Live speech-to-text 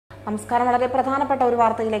നമസ്കാരം. വളരെ പ്രധാനപ്പെട്ട ഒരു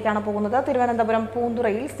വാർത്തയിലേക്കാണ് പോകുന്നത്. തിരുവനന്തപുരം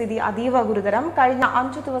പൂന്തുറയിൽ സ്ഥിതി അതീവ ഗുരുതരം. കഴിഞ്ഞ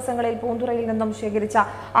 5 ദിവസങ്ങളിൽ പൂന്തുറയിൽ നിന്നും ശേഖരിച്ച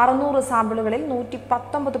 600 സാമ്പിളുകളിൽ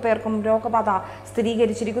 119 പേർക്കും രോഗബാധ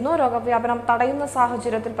സ്ഥിരീകരിച്ചിരിക്കുന്നു. രോഗവ്യാപനം തടയുന്ന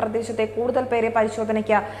സാഹചര്യത്തിൽ പ്രദേശത്തെ കൂടുതൽ പേരെ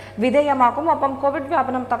പരിശോധനയ്ക്ക് വിധേയമാക്കും. ഒപ്പം കോവിഡ്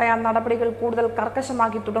വ്യാപനം തടയാൻ നടപടികൾ കൂടുതൽ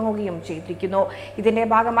കർക്കശമാക്കി തുടങ്ങുകയും ചെയ്തിരിക്കുന്നു. ഇതിന്റെ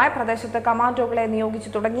ഭാഗമായി പ്രദേശത്ത് കമാൻഡോകളെ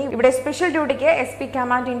നിയോഗിച്ചു തുടങ്ങി. ഇവിടെ സ്പെഷ്യൽ ഡ്യൂട്ടിക്ക് SP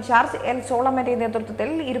കമാൻഡ് ഇൻചാർജ് L സോളമന്റെ നേതൃത്വത്തിൽ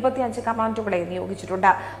 25 കമാൻഡോകളെ നിയോഗിച്ചിട്ടുണ്ട്.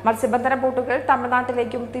 മത്സ്യബന്ധന ബോട്ടുകൾ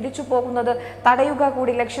തമിഴ്നാട്ടിലേക്കും തിരിച്ചു പോകുന്നത് തടയുക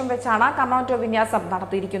കൂടി ലക്ഷ്യം വെച്ചാണ് കമാൻഡോ വിന്യാസം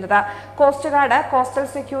നടത്തിയിരിക്കുന്നത്. Coast guard, coastal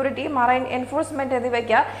security, marine enforcement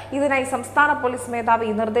എന്നിവയ്ക്ക് ഇതിനായി സംസ്ഥാന പോലീസ് മേധാവി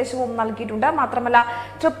നിർദ്ദേശവും നൽകിയിട്ടുണ്ട്. മാത്രമല്ല,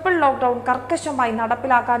 ട്രിപ്പിൾ ലോക്ഡൌൺ കർക്കശമായി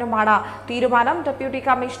നടപ്പിലാക്കാനുമാണ് തീരുമാനം. ഡെപ്യൂട്ടി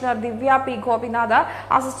കമ്മീഷണർ ദിവ്യ P Gopinath,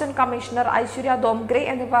 assistant commissioner Aishwarya ദോംഗ്രെ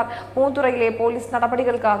എന്നിവർ പൂന്തുറയിലെ പോലീസ്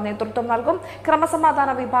നടപടികൾക്ക് നേതൃത്വം നൽകും. ക്രമസമാധാന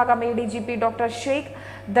വിഭാഗം ADGP ഡോക്ടർ ഷെയ്ഖ്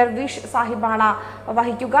ദർവിഷ് സാഹിബാണ്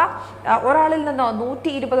വഹിക്കുക. ഒരാളിൽ നിന്ന്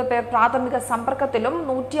 120 പേർ പ്രാഥമിക സമ്പർക്കത്തിലും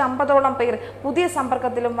 150ഓളം പേർ പുതിയ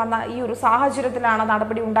സമ്പർക്കത്തിലും വന്ന ഈ ഒരു സാഹചര്യത്തിലാണ്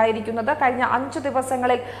നടപടി ഉണ്ടായിരിക്കുന്നത്. കഴിഞ്ഞ 5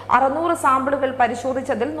 ദിവസങ്ങളിൽ 600 സാമ്പിളുകൾ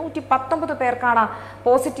പരിശോധിച്ചതിൽ 119 പേർക്കാണ്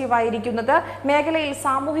പോസിറ്റീവായിരിക്കുന്നത്. മേഖലയിൽ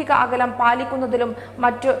സാമൂഹിക അകലം പാലിക്കുന്നതിലും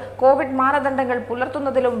മറ്റ് കോവിഡ് മാനദണ്ഡങ്ങൾ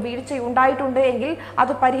പുലർത്തുന്നതിലും വീഴ്ചയുണ്ടായിട്ടുണ്ട് എങ്കിൽ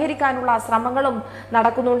അത് പരിഹരിക്കാനുള്ള ശ്രമങ്ങളും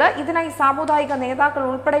നടക്കുന്നുണ്ട്. ഇതിനായി സാമുദായിക നേതാക്കൾ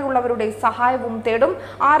ഉൾപ്പെടെയുള്ളവരുടെ സഹായവും തേടും.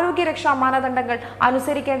 ആരോഗ്യരക്ഷാ മാനദണ്ഡങ്ങൾ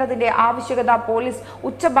അനുസരിക്കേണ്ടതിന്റെ ആവശ്യകത പോലീസ്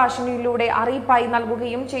ഉച്ചഭാഷണിയിലൂടെ അറിയിപ്പായി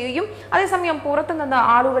നൽകുകയും ചെയ്യും. അതേസമയം പുറത്തുനിന്ന്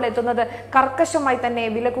ആളുകൾ എത്തുന്നത് കർക്കശമായി തന്നെ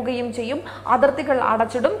വിലക്കുകയും ചെയ്യും. അതിർത്തികൾ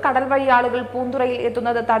അടച്ചിടും. കടൽ വഴി ആളുകൾ പൂന്തുറയിൽ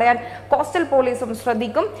എത്തുന്നത് തടയാൻ കോസ്റ്റൽ പോലീസും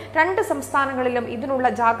ശ്രദ്ധിക്കും. 2 സംസ്ഥാനങ്ങളിലും ഇതിനുള്ള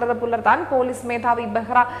ജാഗ്രത പുലർത്താൻ പോലീസ് മേധാവി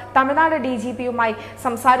ബെഹ്റ തമിഴ്നാട് DGPയുമായി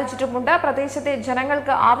സംസാരിച്ചിട്ടുമുണ്ട്. പ്രദേശത്തെ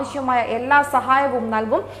ജനങ്ങൾക്ക് ആവശ്യമായ എല്ലാ സഹായവും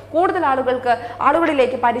നൽകും. കൂടുതൽ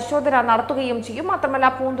ആളുകളിലേക്ക് പരിശോധന നടത്തുകയും ചെയ്യും. മാത്രമല്ല,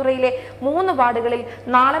 പൂന്തുറയിലെ 3 വാർഡുകളിൽ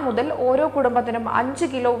നാളെ മുതൽ ഓരോ കുടുംബത്തിനും 5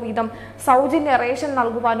 കിലോ വീതം സൗജന്യ റേഷൻ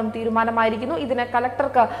നൽകുവാനും തീരുമാനമായിരിക്കുന്നു. ഇതിന്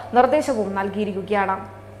കലക്ടർക്ക് നിർദ്ദേശവും നൽകിയിരിക്കുകയാണ്.